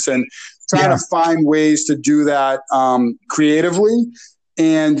offense, and trying to find ways to do that creatively.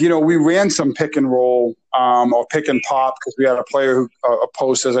 And, you know, we ran some pick and roll or pick and pop because we had a player a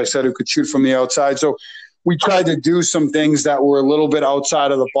post, as I said, who could shoot from the outside. So we tried to do some things that were a little bit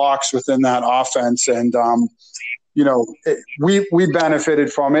outside of the box within that offense. And, you know, we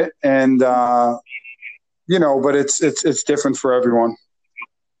benefited from it. And, you know, but it's different for everyone.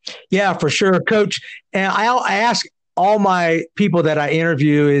 Yeah, for sure, Coach. And I ask all my people that I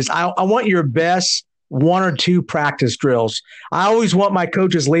interview is I want your best 1 or 2 practice drills. I always want my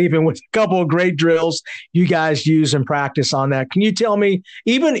coaches leaving with a couple of great drills you guys use in practice on that. Can you tell me,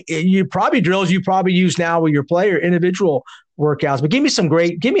 even drills you probably use now with your player individual workouts, but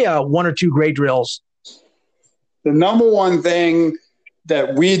give me a 1 or 2 great drills. The number one thing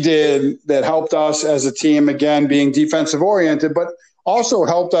that we did that helped us as a team, again, being defensive oriented, but also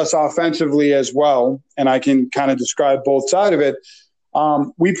helped us offensively as well, and I can kind of describe both sides of it.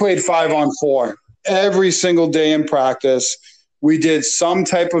 We played 5-on-4 every single day in practice. We did some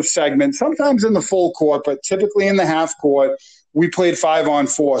type of segment, sometimes in the full court, but typically in the half court. We played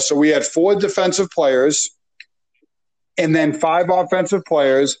 5-on-4. So we had 4 defensive players and then 5 offensive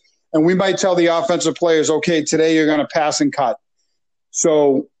players. And we might tell the offensive players, okay, today you're going to pass and cut.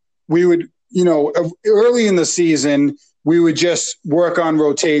 So we would, you know, early in the season, we would just work on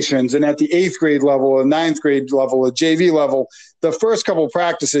rotations. And at the 8th grade level or 9th grade level or JV level, the first couple of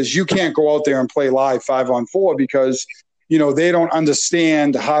practices, you can't go out there and play live 5-on-4 because, you know, they don't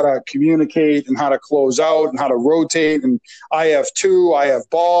understand how to communicate and how to close out and how to rotate. And I have 2, I have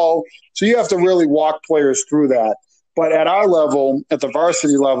ball. So you have to really walk players through that. But at our level, at the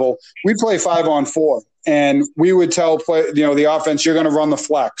varsity level, we play 5-on-4. And we would tell the offense, you're going to run the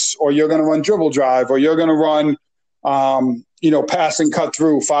flex, or you're going to run dribble drive, or you're going to run pass and cut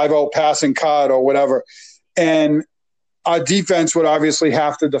through, 5-0 pass and cut or whatever. And our defense would obviously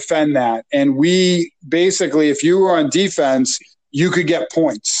have to defend that. And we basically, if you were on defense, you could get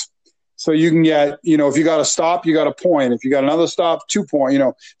points. So you can get, you know, if you got a stop, you got a point. If you got another stop, 2 points, you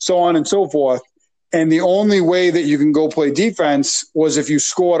know, so on and so forth. And the only way that you can go play defense was if you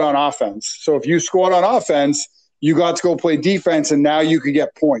scored on offense. So if you scored on offense, you got to go play defense, and now you could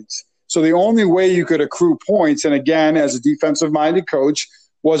get points. So the only way you could accrue points, and again, as a defensive-minded coach,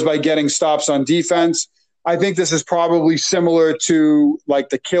 was by getting stops on defense. I think this is probably similar to like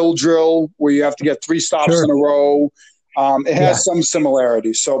the kill drill where you have to get 3 stops in a row. It has some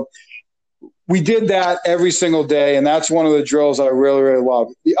similarities. So we did that every single day, and that's one of the drills I really, really love.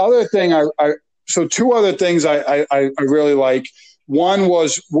 The other thing so 2 other things I really like. One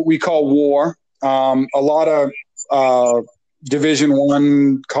was what we call WAR. A lot of Division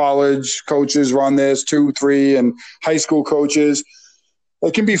I college coaches run this, 2, 3, and high school coaches.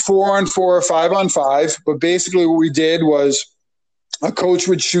 It can be 4-on-4 or 5-on-5, but basically what we did was a coach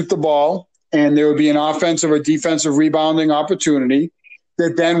would shoot the ball, and there would be an offensive or defensive rebounding opportunity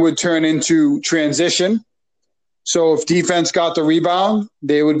that then would turn into transition. So if defense got the rebound,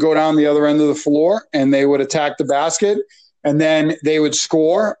 they would go down the other end of the floor and they would attack the basket, and then they would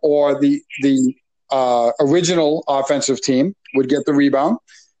score, or the original offensive team would get the rebound,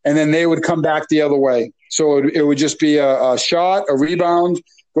 and then they would come back the other way. So it would just be a shot, a rebound,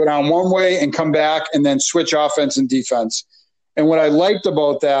 go down one way and come back, and then switch offense and defense. And what I liked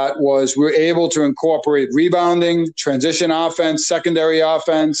about that was we were able to incorporate rebounding, transition offense, secondary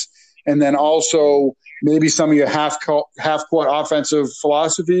offense, and then also maybe some of your half-court offensive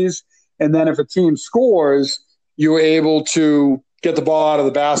philosophies. And then if a team scores, you were able to get the ball out of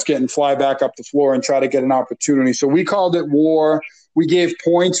the basket and fly back up the floor and try to get an opportunity. So we called it WAR. We gave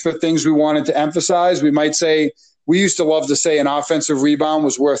points for things we wanted to emphasize. We might say, we used to love to say an offensive rebound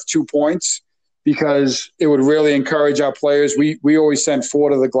was worth 2 points because it would really encourage our players. We always sent 4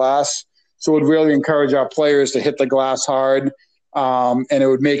 to the glass. So it would really encourage our players to hit the glass hard, and it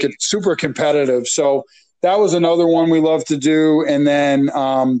would make it super competitive. So that was another one we love to do. And then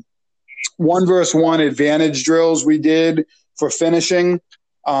 1-versus-1 advantage drills we did for finishing,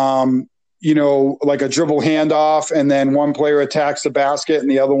 like a dribble handoff, and then one player attacks the basket and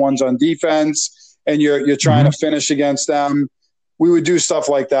the other one's on defense. and you're trying to finish against them. We would do stuff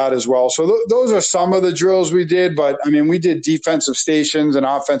like that as well. So those are some of the drills we did. But, I mean, we did defensive stations and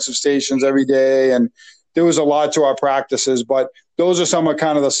offensive stations every day, and there was a lot to our practices. But those are some of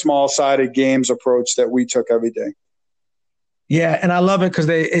kind of the small-sided games approach that we took every day. Yeah, and I love it because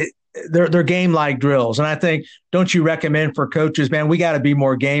they're game-like drills. And I think, don't you recommend for coaches, man, we got to be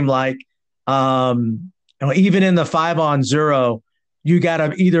more game-like. Even in the 5-on-0, you got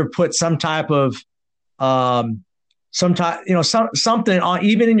to either put some type of something on,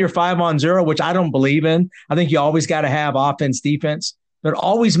 even in your 5-on-0, which I don't believe in. I think you always got to have offense, defense, but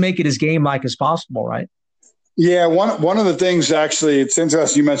always make it as game-like as possible, right? Yeah, one of the things, actually, it's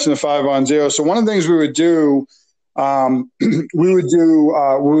interesting you mentioned the 5-on-0. So one of the things we would do, we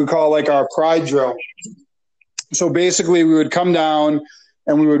would call like our pride drill. So basically we would come down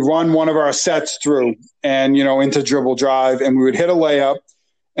and we would run one of our sets through and, into dribble drive, and we would hit a layup,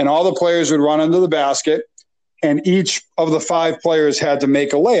 and all the players would run under the basket, and each of the 5 players had to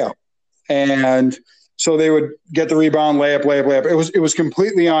make a layup. And so they would get the rebound, layup. It was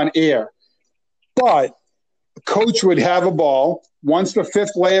completely on air. But coach would have a ball. Once the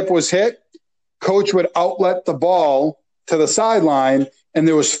 5th layup was hit, coach would outlet the ball to the sideline, and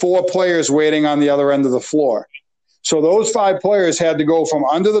there was 4 players waiting on the other end of the floor. So those 5 players had to go from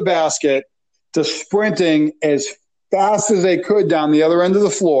under the basket to sprinting as fast as they could down the other end of the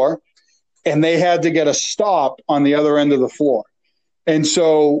floor, and they had to get a stop on the other end of the floor. And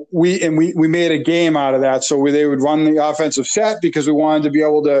so we made a game out of that. So they would run the offensive set because we wanted to be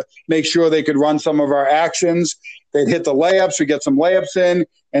able to make sure they could run some of our actions. They'd hit the layups, we'd get some layups in,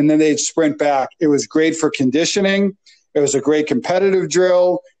 and then they'd sprint back. It was great for conditioning. It was a great competitive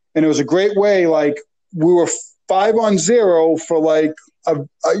drill. And it was a great way, like we were 5-on-0 for like,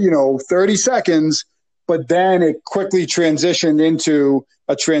 30 seconds, but then it quickly transitioned into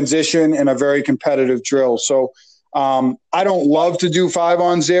a transition and a very competitive drill. So I don't love to do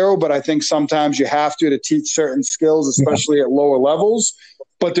 5-on-0, but I think sometimes you have to teach certain skills, especially at lower levels.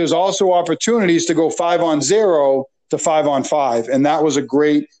 But there's also opportunities to go 5-on-0 to 5-on-5. And that was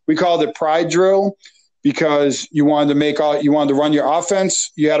we called it pride drill because you wanted to run your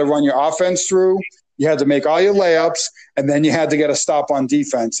offense. You had to run your offense through. You had to make all your layups, and then you had to get a stop on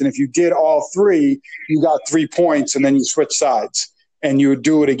defense. And if you did all 3, you got 3 points, and then you switch sides and you would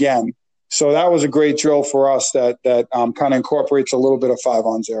do it again. So that was a great drill for us that kind of incorporates a little bit of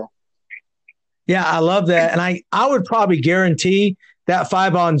 5-on-0. Yeah, I love that. And I would probably guarantee that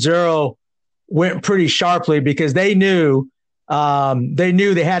 5-on-0 went pretty sharply because they knew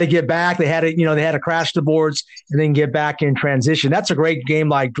they had to get back. They had to crash the boards and then get back in transition. That's a great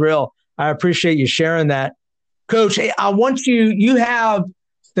game-like drill. I appreciate you sharing that. Coach, I want you have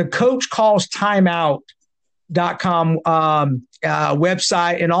the Coach Calls Timeout.com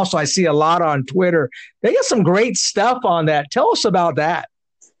website, and also I see a lot on Twitter. They got some great stuff on that. Tell us about that.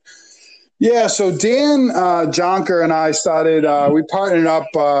 Yeah, so Dan Jonker and I started, we partnered up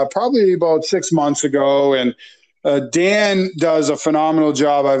probably about 6 months ago, and Dan does a phenomenal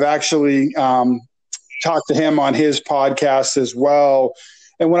job. I've actually talked to him on his podcast as well.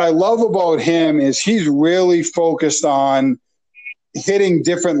 And what I love about him is he's really focused on hitting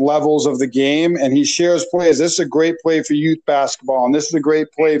different levels of the game, and he shares plays. This is a great play for youth basketball, and this is a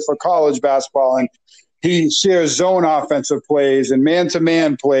great play for college basketball. And he shares zone offensive plays and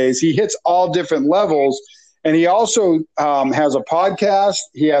man-to-man plays. He hits all different levels. And he also has a podcast.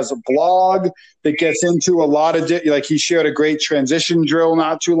 He has a blog that gets into a lot of like he shared a great transition drill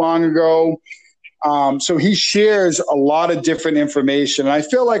not too long ago. So he shares a lot of different information. And I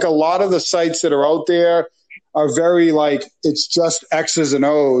feel like a lot of the sites that are out there are very like it's just X's and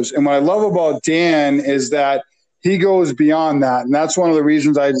O's. And what I love about Dan is that he goes beyond that. And that's one of the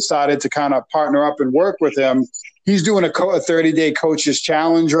reasons I decided to kind of partner up and work with him. He's doing a 30-day coaches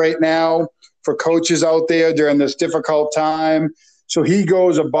challenge right now for coaches out there during this difficult time. So he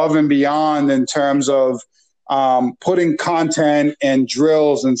goes above and beyond in terms of putting content and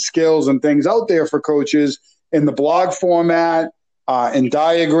drills and skills and things out there for coaches in the blog format, in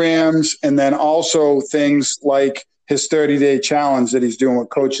diagrams, and then also things like his 30-day challenge that he's doing with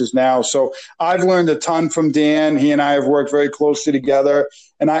coaches now. So I've learned a ton from Dan. He and I have worked very closely together,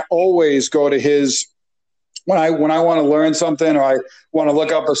 and I always go to his when I want to learn something or I want to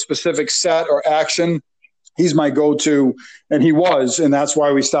look up a specific set or action. He's my go-to, and he was, and that's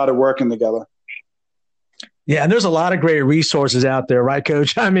why we started working together. Yeah, and there's a lot of great resources out there, right,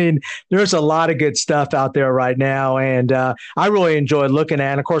 Coach? I mean, there's a lot of good stuff out there right now, and I really enjoyed looking at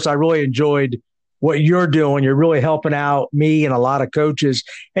it. And, of course, I really enjoyed what you're doing. You're really helping out me and a lot of coaches.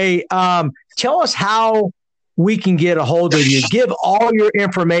 Hey, tell us how we can get a hold of you? Give all your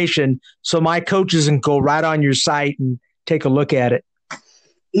information so my coaches can go right on your site and take a look at it.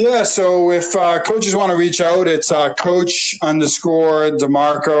 Yeah, so if coaches want to reach out, it's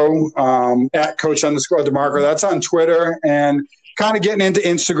Coach_DeMarco, at Coach_DeMarco. That's on Twitter, and kind of getting into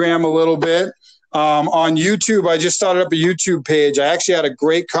Instagram a little bit. On YouTube, I just started up a YouTube page. I actually had a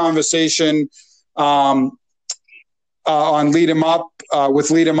great conversation on Lead 'em Up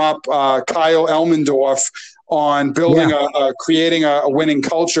with Lead 'em Up, Kyle Elmendorf, on building creating a winning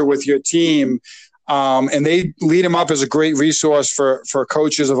culture with your team. And they Lead 'em Up is a great resource for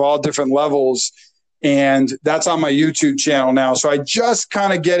coaches of all different levels. And that's on my YouTube channel now. So I just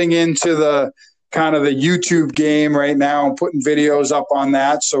kind of getting into the YouTube game right now and putting videos up on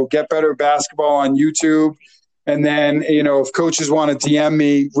that. So Get Better Basketball on YouTube. And then, if coaches want to DM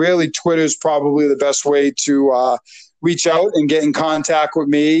me, really Twitter is probably the best way to reach out and get in contact with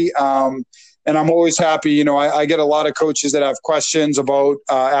me. And I'm always happy. I get a lot of coaches that have questions about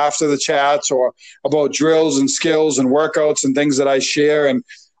after the chats or about drills and skills and workouts and things that I share. And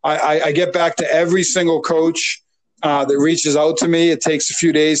I get back to every single coach that reaches out to me. It takes a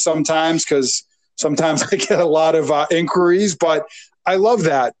few days sometimes because sometimes I get a lot of inquiries, but I love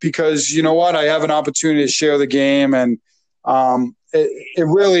that because you know what? I have an opportunity to share the game, and it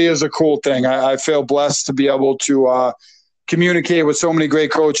really is a cool thing. I feel blessed to be able to communicate with so many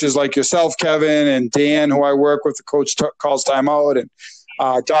great coaches like yourself, Kevin, and Dan, who I work with. The coach calls timeout, and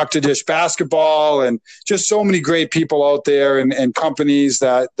Dr. Dish Basketball, and just so many great people out there and companies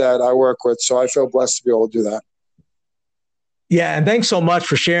that I work with. So I feel blessed to be able to do that. Yeah, and thanks so much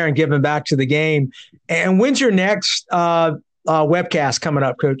for sharing, giving back to the game. And when's your next webcast coming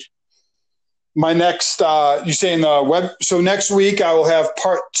up, Coach? My next, you saying the web? So next week I will have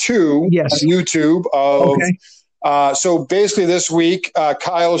part 2 on YouTube of. Okay. So basically this week,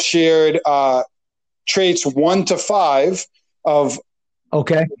 Kyle shared traits 1 to 5 of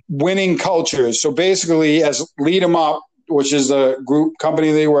winning cultures. So basically, as Lead 'em Up, which is the group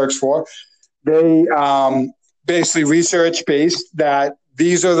company that he works for, they basically research-based that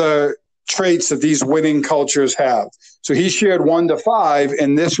these are the traits that these winning cultures have. So he shared 1 to 5,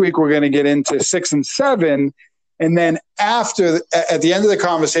 and this week we're going to get into 6 and 7. And then at the end of the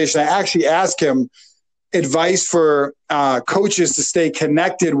conversation, I actually asked him advice for coaches to stay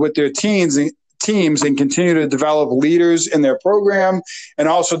connected with their teams and continue to develop leaders in their program and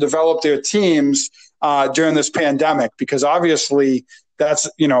also develop their teams during this pandemic, because obviously that's,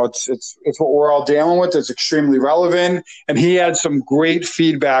 it's what we're all dealing with. It's extremely relevant. And he had some great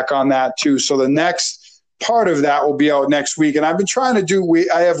feedback on that too. So the next part of that will be out next week. And I've been trying to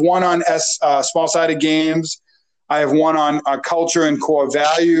I have one on small-sided games. I have one on culture and core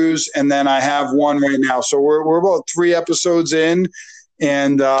values, and then I have one right now. So we're about 3 episodes in,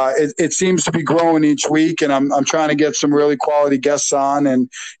 and it seems to be growing each week. And I'm trying to get some really quality guests on, and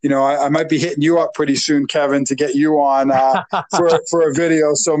I might be hitting you up pretty soon, Kevin, to get you on for a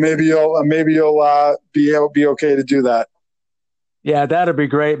video. So maybe you'll be okay to do that. Yeah, that'd be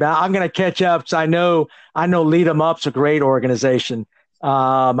great, man. I'm going to catch up. So I know Lead 'em Up's a great organization.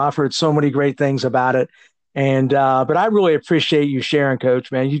 I've heard so many great things about it. And but I really appreciate you sharing, Coach,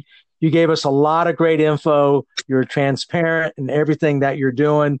 man. You gave us a lot of great info. You're transparent in everything that you're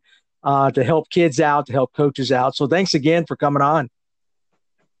doing to help kids out, to help coaches out. So thanks again for coming on.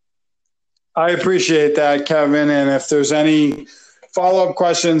 I appreciate that, Kevin. And if there's any follow-up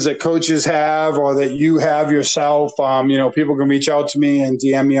questions that coaches have or that you have yourself, people can reach out to me and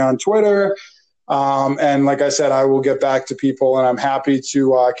DM me on Twitter. And like I said, I will get back to people, and I'm happy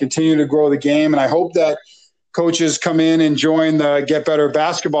to continue to grow the game. And I hope that coaches come in and join the Get Better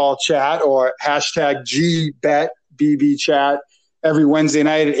Basketball chat or #GBetBB chat every Wednesday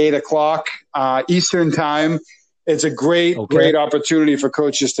night at 8:00 Eastern time. It's a great opportunity for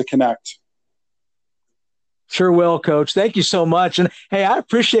coaches to connect. Sure will, Coach. Thank you so much. And hey, I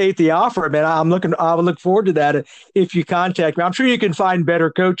appreciate the offer, man. I would look forward to that if you contact me. I'm sure you can find better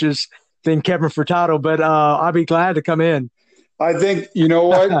coaches than Kevin Furtado, but I'll be glad to come in. I think, you know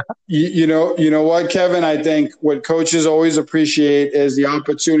what, you know what, Kevin, I think what coaches always appreciate is the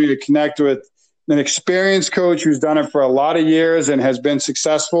opportunity to connect with an experienced coach who's done it for a lot of years and has been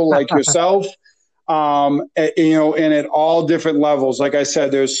successful like yourself, and at all different levels. Like I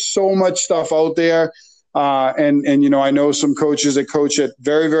said, there's so much stuff out there. And I know some coaches that coach at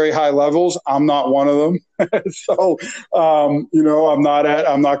very, very high levels. I'm not one of them. So, I'm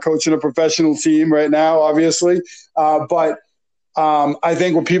not coaching a professional team right now, obviously. But I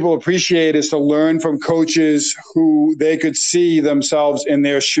think what people appreciate is to learn from coaches who they could see themselves in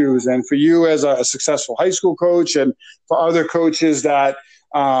their shoes. And for you as a successful high school coach, and for other coaches that,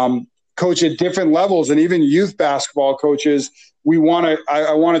 coach at different levels, and even youth basketball coaches. I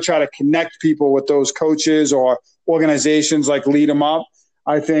want to try to connect people with those coaches or organizations like Lead 'em Up.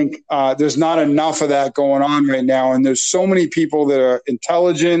 I think there's not enough of that going on right now, and there's so many people that are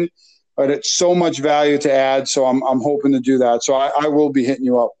intelligent, but it's so much value to add. So I'm hoping to do that. So I will be hitting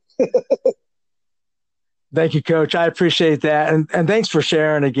you up. Thank you, Coach. I appreciate that, and thanks for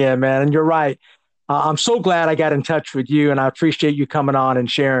sharing again, man. And you're right. I'm so glad I got in touch with you, and I appreciate you coming on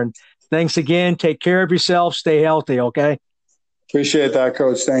and sharing. Thanks again. Take care of yourself. Stay healthy. Okay. Appreciate that,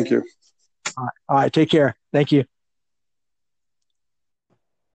 Coach. Thank you. All right. Take care. Thank you.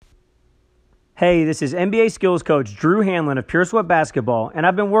 Hey, this is NBA skills coach Drew Hanlon of Pure Sweat Basketball, and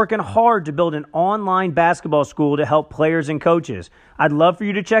I've been working hard to build an online basketball school to help players and coaches. I'd love for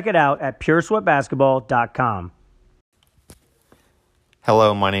you to check it out at puresweatbasketball.com.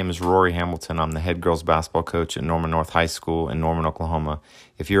 Hello, my name is Rory Hamilton. I'm the head girls basketball coach at Norman North High School in Norman, Oklahoma.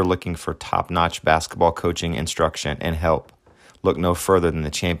 If you're looking for top-notch basketball coaching, instruction, and help, look no further than the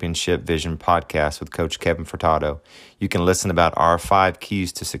Championship Vision podcast with Coach Kevin Furtado. You can listen about our 5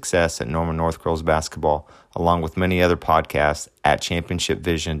 keys to success at Norman North Girls Basketball, along with many other podcasts at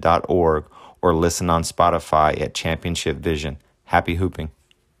championshipvision.org or listen on Spotify at Championship Vision. Happy hooping.